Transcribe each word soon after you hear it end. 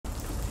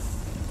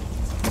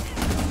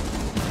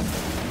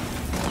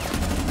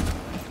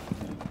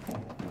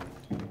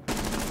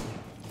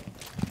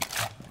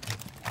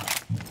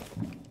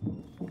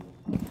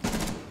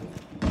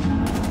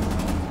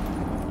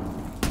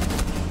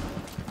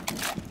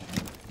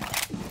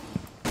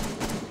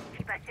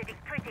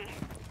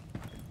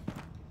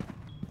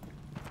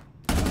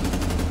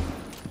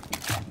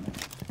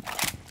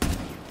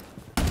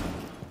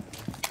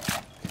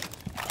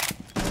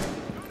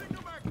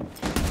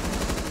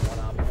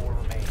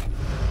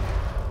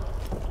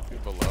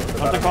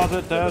Closet,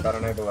 closet, dead. Got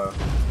an A below.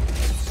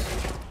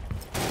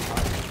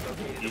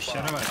 You should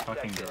have a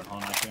fucking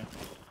drone at you.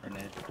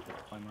 Grenade. The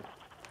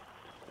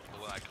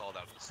one I called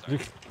out at the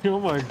start. Oh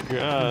my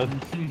god.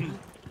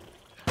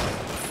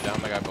 Down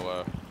the guy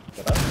below.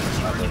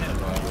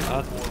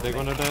 That's big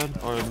one are dead?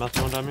 Or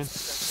nothing one, I mean?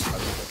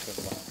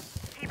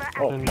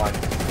 Oh my.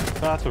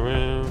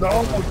 Bathroom.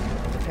 No!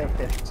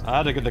 I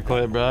had to get the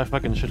clip, bro. I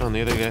fucking shit on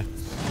the other guy.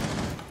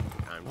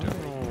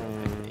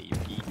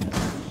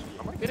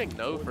 I'm getting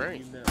no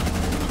frames.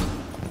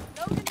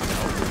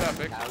 That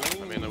fix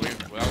it. I mean, we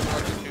also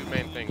have the two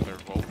main things.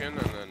 There's Vulcan and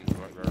then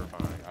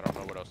verifying. I don't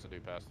know what else to do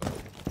past that.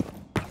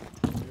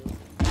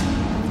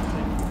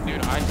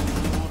 Dude, I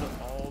pulled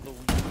all the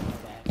weed in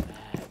that bag.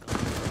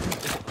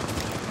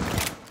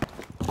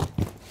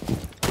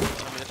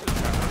 I mean, this is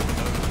I don't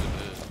know what it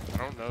is. I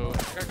don't know. I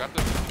think I got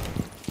this.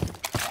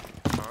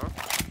 Huh?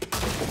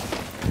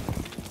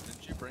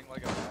 Didn't you bring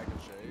like a bag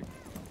of shake?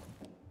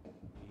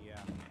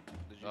 Yeah.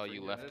 Did Oh,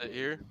 you bring left it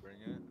here?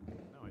 Bring it?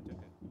 No, I took it.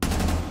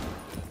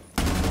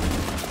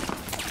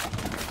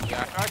 Yeah,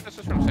 I feel like this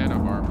is from Santa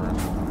Barbara.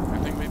 I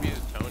think maybe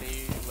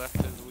Tony left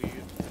his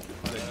weed.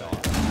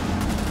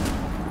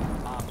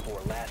 Op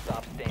 4, last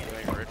stop standing.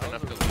 Like, rich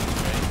enough to leave,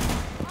 right?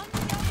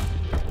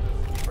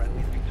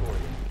 Friendly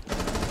victorious.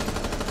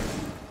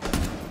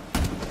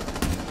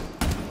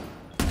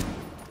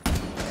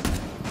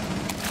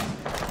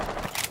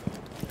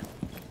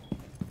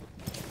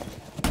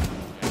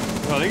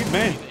 Oh, look at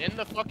me. He's in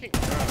the fucking.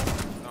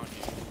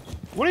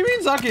 What do you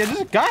mean, Zaki? I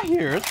just got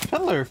here. It's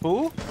pillar,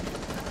 fool.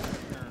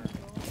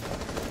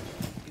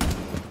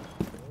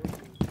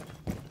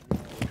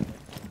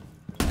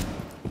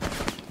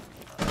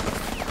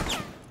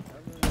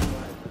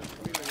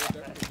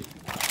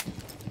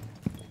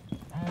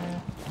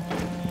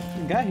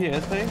 Got here, I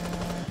think.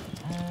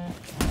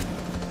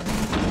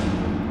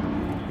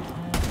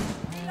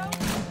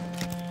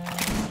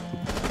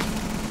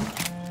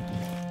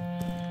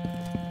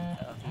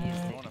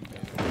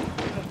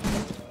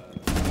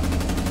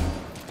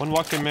 One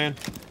walked in, man.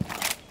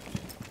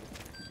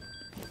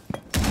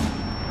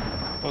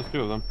 Those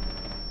two of them.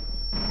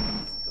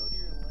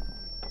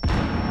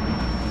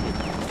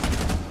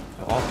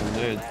 Awesome,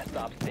 dude. Last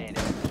stop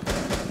standing.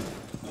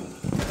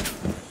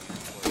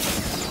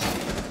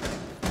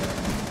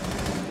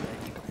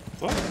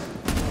 What?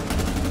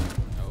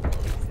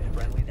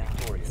 Friendly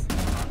victorious.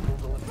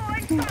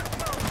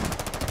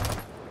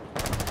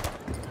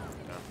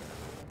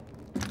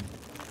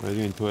 Where are you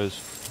doing, Twiz?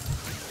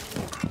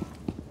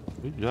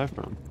 Where'd you drive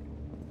from?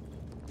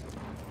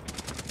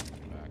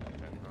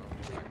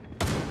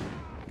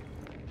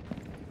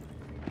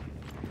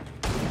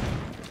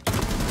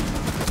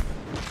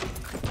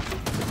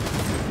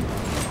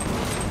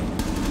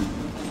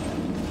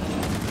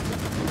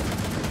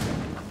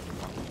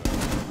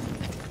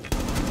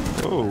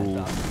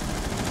 Oh.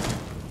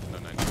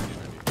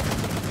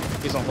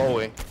 He's on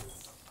hallway.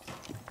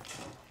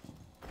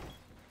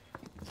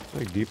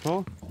 Like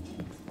depot?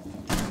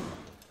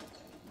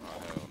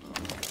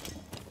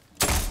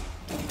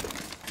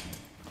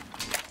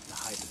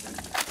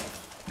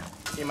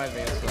 He might be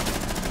in this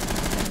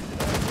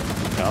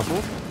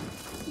Castle?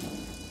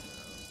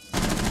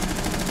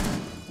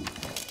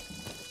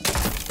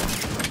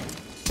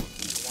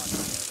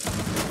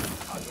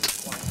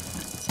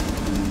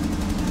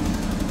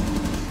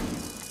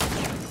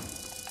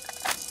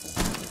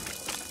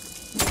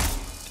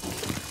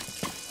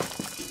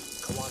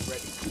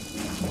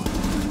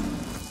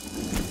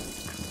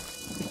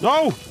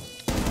 No!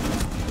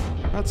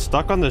 Got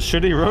stuck on the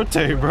shitty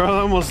rotate, bro. I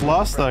almost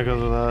lost that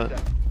because of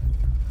that.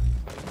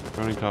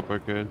 Running top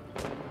arcade.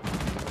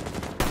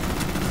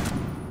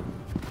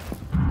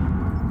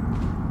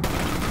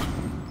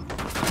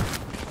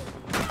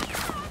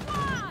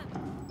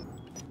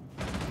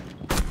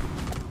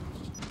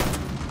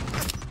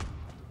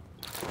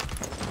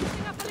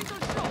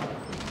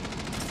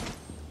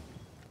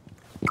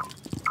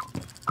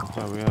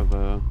 So we have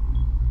a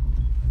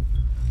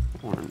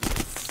orange.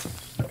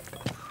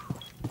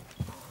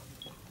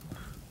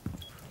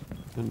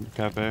 In the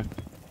cafe.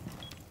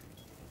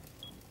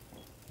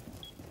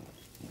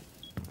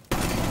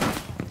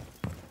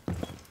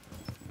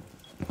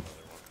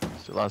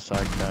 Still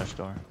outside cash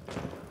door.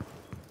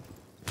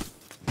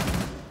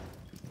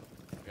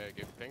 Okay,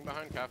 get ping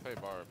behind cafe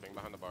bar. Ping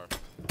behind the bar.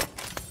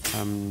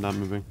 I'm not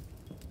moving.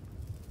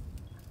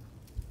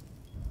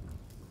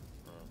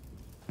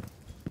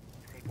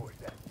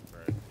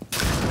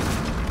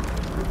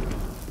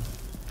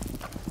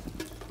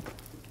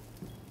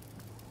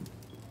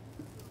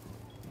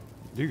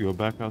 Do you go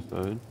back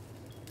outside?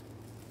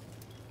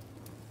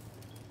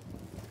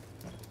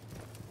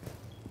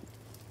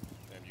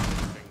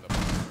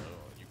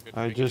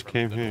 I just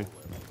came here.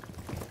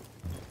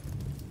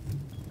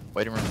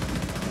 Waiting room.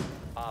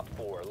 Op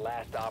 4,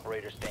 last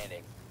operator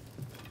standing.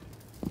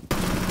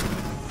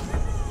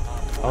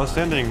 I was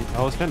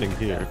standing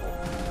here.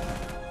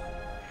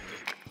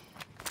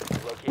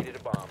 Located a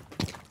bomb.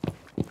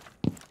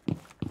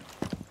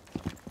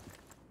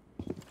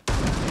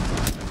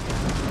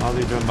 I'll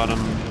leave doing bottom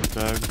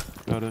bag.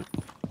 Got it.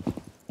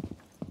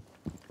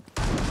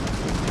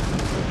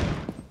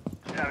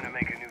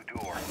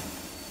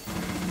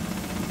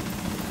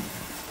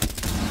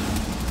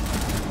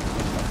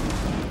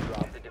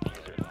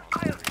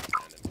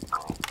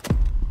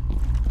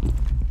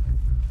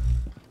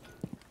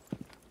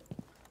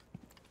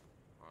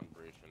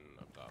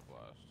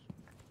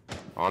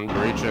 On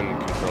breach and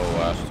control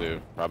last two.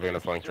 Probably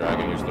gonna flank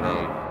dragon, use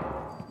throne.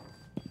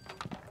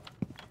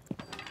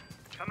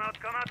 Come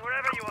out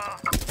wherever you are.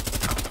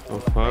 Oh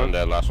fuck. And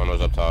that last one was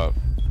up top.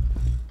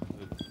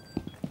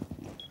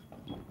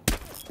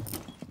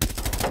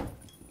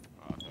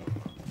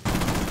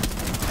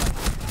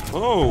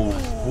 Oh,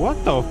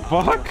 what the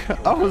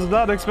fuck? I was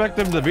not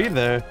expecting him to be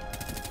there.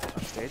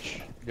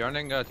 Stage.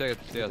 Running, take it.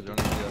 Yes, running.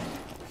 Yes.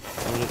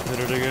 I'll just hit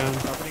it again.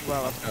 Opening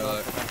well up.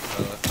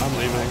 I'm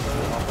leaving.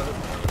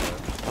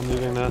 I'm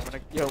leaving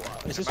that. Yo,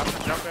 is this? About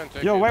to jump in,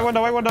 take Yo, it. white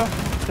window, white window.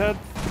 Dead.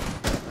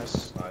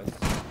 Nice.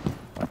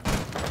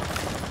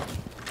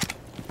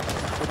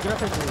 What can I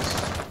take this?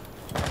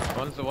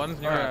 One's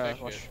near.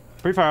 Alright, watch.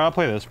 Free fire, I'll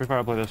play this. Free fire,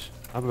 I'll play this.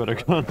 I have a better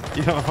gun.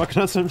 You have a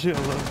fucking SMG. I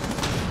love.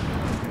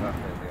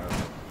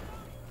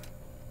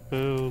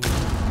 Boom.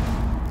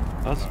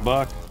 That's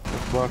Buck.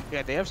 That's Buck.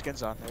 Yeah, they have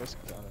skins on. They have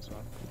skins on as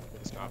well.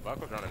 Nah, Buck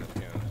was running his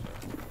skin.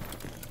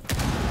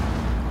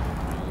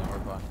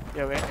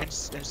 Yo, and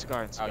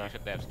cigar, and Oh, cigar. you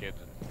said they have skins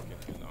and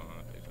on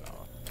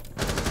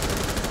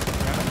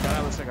Got out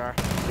of the cigar.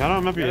 Yeah, I don't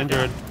remember you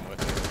injured.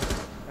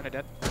 And I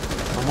dead.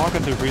 I'm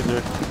walking through freezer.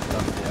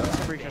 That's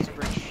a breach, that's a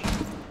breach.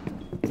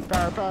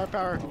 Power. Power.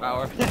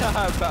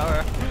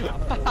 Power.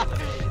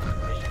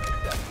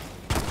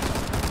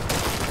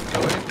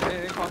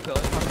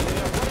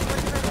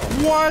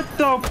 What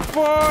the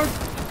fuck?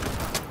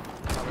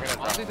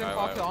 Monty's in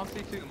cocktail on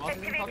C2.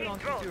 Monty's in cocktail on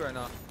C2 right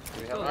now.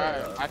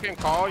 Alright, I can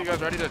call. You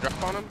guys ready to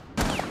drop on him?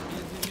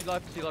 He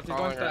left. He's going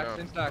Calling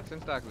right stacks.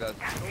 In stacks, guys.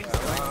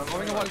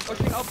 Going to one.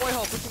 Pushing up boy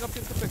hole. Pushing up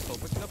into pixel.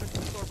 Pushing up into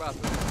the store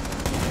bathroom.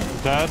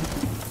 Dead?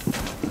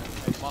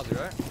 Mozzie,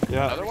 right?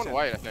 Yeah. Another one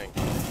white, I think.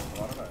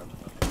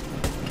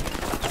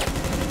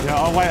 Yeah,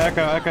 all white.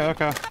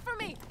 Echo.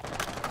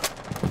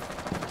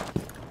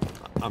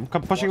 I'm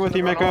pushing with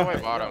you, One all the way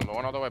Mika. bottom. The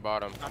one all the way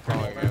bottom. I'm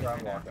calling again.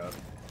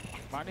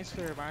 Mine's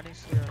clear,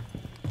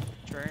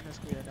 Train is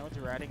clear, no one's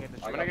ratting in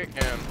the I'm gonna get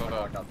canned. Hold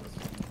up.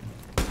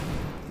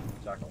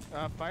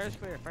 Fire's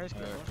clear, No one's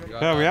ready.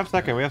 Yeah, we have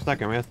second. Alright,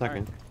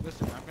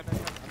 listen, I'm gonna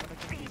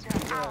keep these.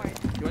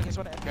 You want this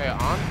one to end? Okay,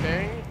 on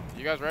thing.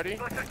 You guys ready?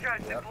 Cluster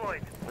charge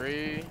deployed.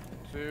 3,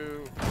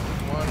 2,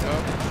 1, go.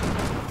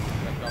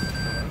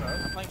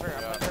 I'm playing fair,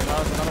 Yeah, I'm playing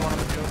fair. another one on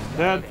the field.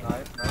 Dead.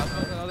 That's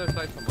on another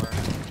side somewhere.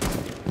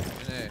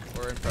 In A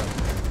or in front.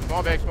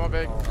 Small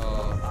big.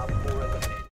 Oh.